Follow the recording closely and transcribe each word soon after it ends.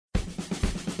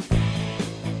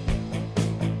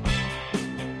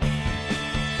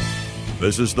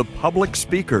This is The Public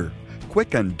Speaker,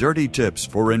 quick and dirty tips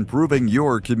for improving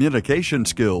your communication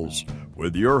skills,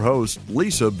 with your host,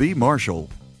 Lisa B. Marshall.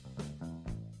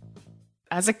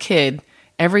 As a kid,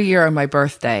 every year on my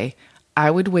birthday,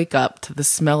 I would wake up to the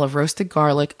smell of roasted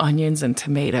garlic, onions, and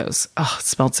tomatoes. Oh, it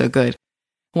smelled so good.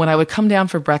 When I would come down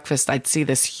for breakfast, I'd see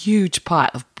this huge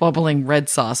pot of bubbling red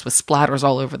sauce with splatters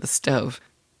all over the stove.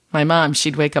 My mom,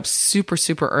 she'd wake up super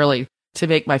early to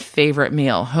make my favorite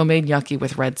meal, homemade gnocchi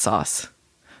with red sauce.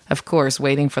 Of course,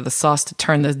 waiting for the sauce to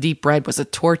turn the deep red was a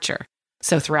torture.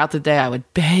 So throughout the day, I would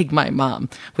beg my mom,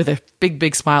 with a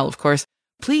big smile, of course,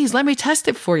 "Please, let me test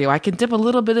it for you. I can dip a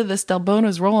little bit of this Del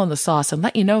Bono's roll in the sauce and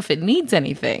let you know if it needs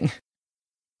anything."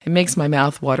 It makes my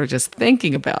mouth water just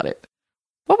thinking about it.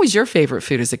 What was your favorite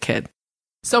food as a kid?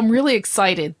 So I'm really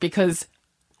excited because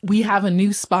we have a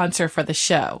new sponsor for the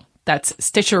show. That's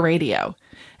Stitcher Radio.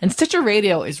 And Stitcher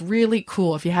Radio is really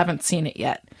cool if you haven't seen it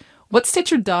yet. What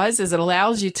Stitcher does is it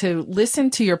allows you to listen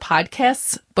to your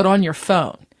podcasts, but on your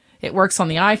phone. It works on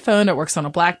the iPhone, it works on a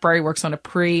BlackBerry, works on a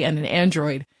Pre and an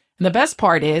Android. And the best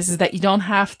part is that you don't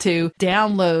have to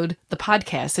download the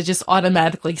podcast. It just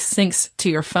automatically syncs to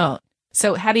your phone.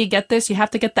 So how do you get this? You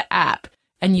have to get the app,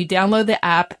 and you download the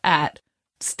app at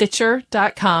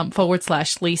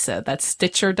Stitcher.com/Lisa. That's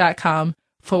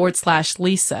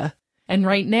Stitcher.com/Lisa. And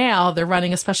right now they're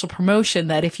running a special promotion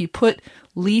that if you put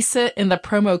Lisa in the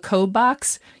promo code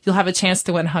box, you'll have a chance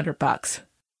to win $100.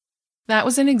 That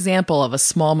was an example of a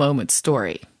small moment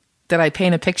story. Did I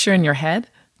paint a picture in your head?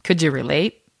 Could you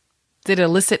relate? Did it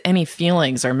elicit any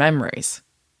feelings or memories?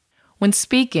 When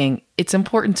speaking, it's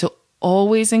important to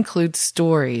always include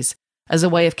stories as a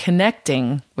way of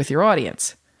connecting with your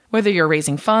audience. Whether you're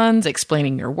raising funds,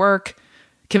 explaining your work,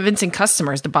 convincing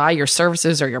customers to buy your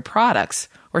services or your products,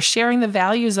 or sharing the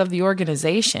values of the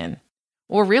organization,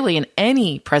 or really in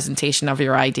any presentation of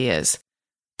your ideas,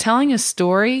 telling a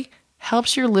story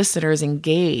helps your listeners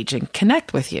engage and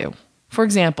connect with you. For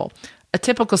example, a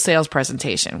typical sales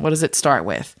presentation, what does it start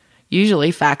with?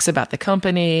 Usually facts about the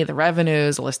company, the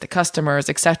revenues, a list of customers,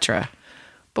 etc.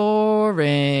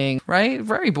 Boring, right?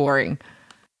 Very boring.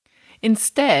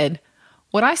 Instead,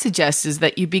 what I suggest is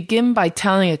that you begin by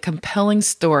telling a compelling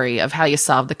story of how you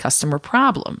solved the customer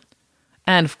problem.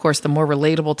 And of course, the more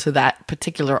relatable to that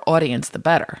particular audience, the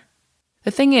better. The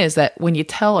thing is that when you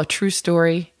tell a true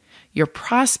story, your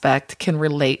prospect can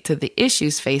relate to the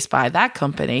issues faced by that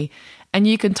company, and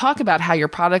you can talk about how your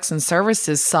products and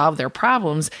services solve their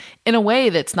problems in a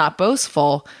way that's not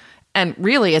boastful, and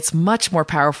really it's much more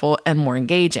powerful and more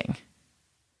engaging.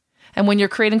 And when you're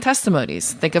creating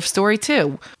testimonies, think of story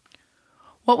 2.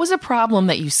 What was a problem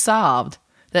that you solved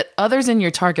that others in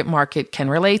your target market can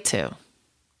relate to?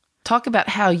 Talk about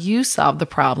how you solved the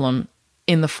problem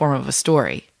in the form of a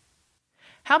story.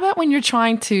 How about when you're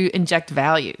trying to inject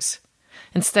values?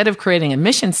 Instead of creating a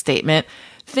mission statement,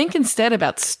 think instead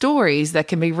about stories that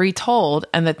can be retold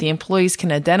and that the employees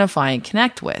can identify and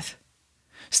connect with.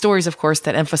 Stories, of course,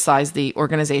 that emphasize the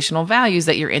organizational values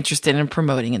that you're interested in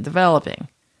promoting and developing.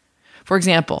 For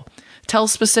example, tell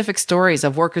specific stories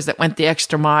of workers that went the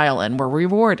extra mile and were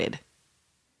rewarded.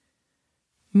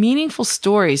 Meaningful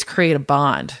stories create a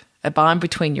bond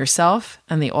between yourself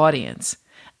and the audience,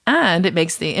 and it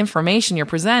makes the information you're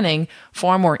presenting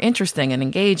far more interesting and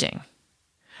engaging.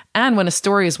 And when a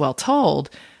story is well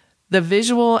told, the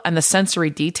visual and the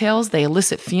sensory details, they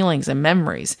elicit feelings and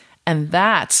memories, and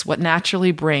that's what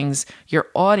naturally brings your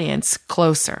audience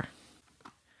closer.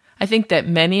 I think that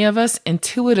many of us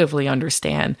intuitively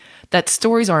understand that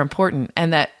stories are important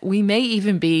and that we may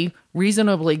even be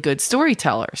reasonably good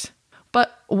storytellers.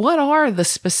 But what are the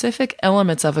specific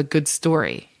elements of a good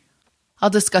story? I'll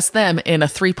discuss them in a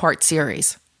 3-part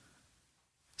series.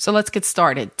 So let's get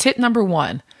started. Tip number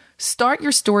 1, start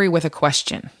your story with a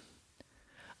question.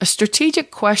 A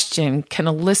strategic question can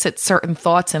elicit certain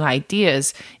thoughts and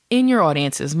ideas in your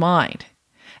audience's mind.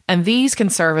 And these can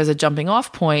serve as a jumping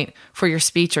off point for your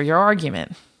speech or your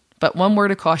argument. But one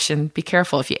word of caution, be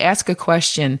careful. If you ask a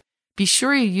question, be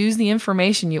sure you use the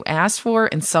information you asked for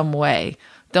in some way.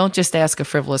 Don't just ask a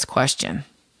frivolous question.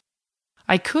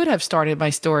 I could have started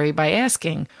my story by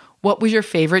asking, what was your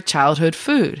favorite childhood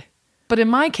food? But in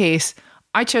my case,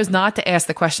 I chose not to ask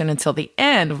the question until the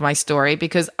end of my story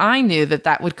because I knew that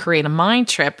that would create a mind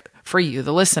trip for you,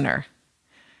 the listener.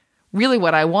 Really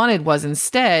what I wanted was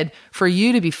instead for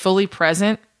you to be fully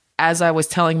present as I was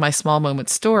telling my small moment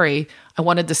story. I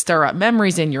wanted to stir up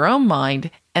memories in your own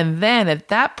mind, and then at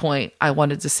that point, I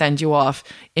wanted to send you off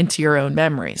into your own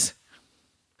memories.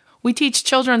 We teach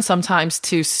children sometimes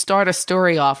to start a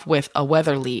story off with a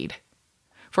weather lead.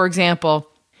 For example,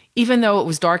 Even though it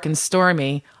was dark and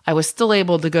stormy, I was still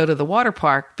able to go to the water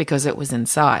park because it was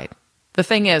inside. The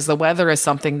thing is, the weather is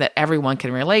something that everyone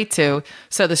can relate to,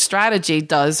 so the strategy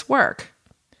does work.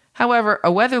 However,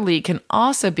 a weather lead can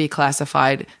also be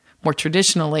classified more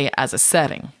traditionally as a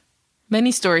setting.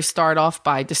 Many stories start off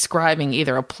by describing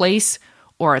either a place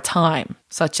or a time,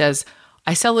 such as,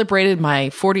 I celebrated my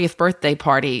 40th birthday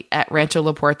party at Rancho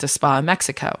La Puerta Spa in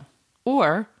Mexico,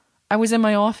 or I was in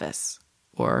my office,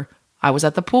 or I was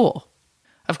at the pool.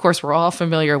 Of course, we're all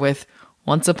familiar with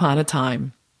Once Upon a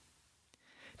Time.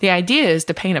 The idea is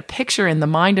to paint a picture in the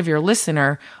mind of your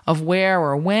listener of where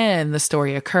or when the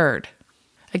story occurred.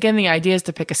 Again, the idea is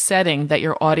to pick a setting that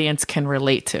your audience can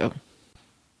relate to.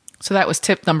 So that was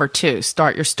tip number 2,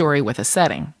 start your story with a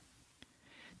setting.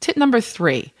 Tip number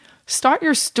 3, start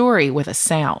your story with a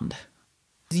sound.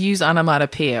 Use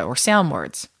onomatopoeia or sound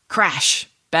words. Crash,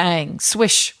 bang,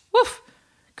 swish, woof,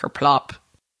 kerplop.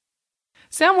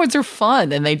 Sound words are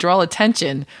fun and they draw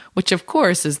attention, which of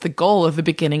course is the goal of the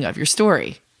beginning of your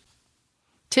story.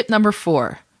 Tip number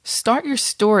 4, start your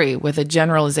story with a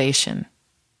generalization.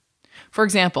 For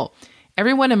example,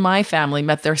 everyone in my family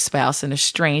met their spouse in a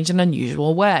strange and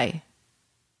unusual way.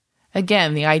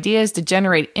 Again, the idea is to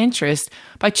generate interest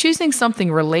by choosing something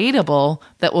relatable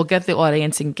that will get the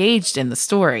audience engaged in the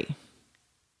story.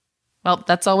 Well,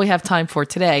 that's all we have time for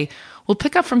today. We'll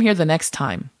pick up from here the next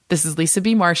time. This is Lisa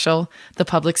B. Marshall, the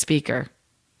public speaker.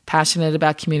 Passionate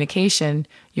about communication,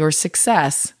 your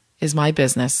success is my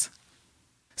business.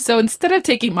 So instead of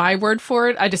taking my word for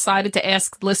it, I decided to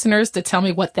ask listeners to tell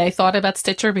me what they thought about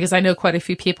Stitcher because I know quite a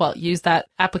few people use that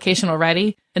application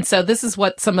already. And so this is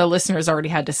what some of the listeners already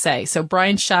had to say. So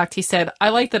Brian Schacht, he said, I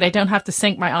like that I don't have to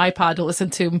sync my iPod to listen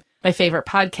to my favorite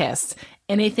podcasts.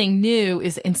 Anything new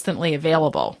is instantly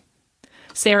available.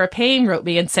 Sarah Payne wrote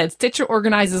me and said, Stitcher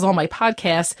organizes all my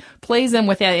podcasts, plays them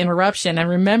without interruption, and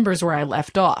remembers where I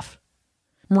left off.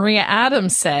 Maria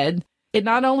Adams said, it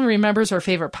not only remembers her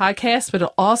favorite podcast, but it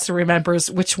also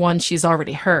remembers which one she's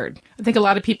already heard. I think a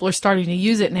lot of people are starting to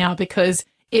use it now because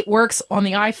it works on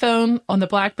the iPhone, on the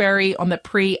BlackBerry, on the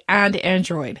Pre, and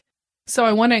Android. So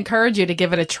I want to encourage you to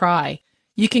give it a try.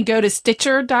 You can go to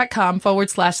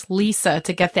Stitcher.com/Lisa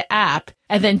to get the app.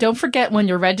 And then don't forget when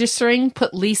you're registering,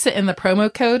 put Lisa in the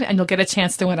promo code and you'll get a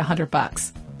chance to win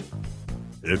 $100.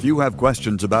 If you have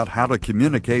questions about how to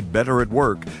communicate better at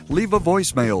work, leave a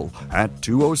voicemail at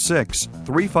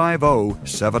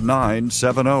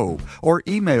 206-350-7970 or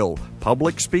email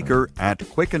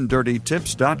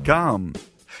publicspeaker@quickanddirtytips.com.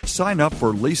 Sign up for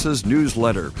Lisa's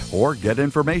newsletter or get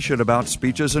information about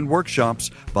speeches and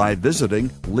workshops by visiting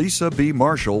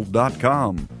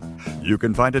lisabmarshall.com. You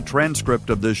can find a transcript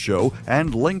of this show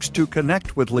and links to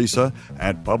connect with Lisa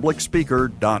at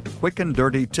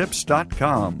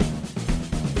publicspeaker.quickanddirtytips.com.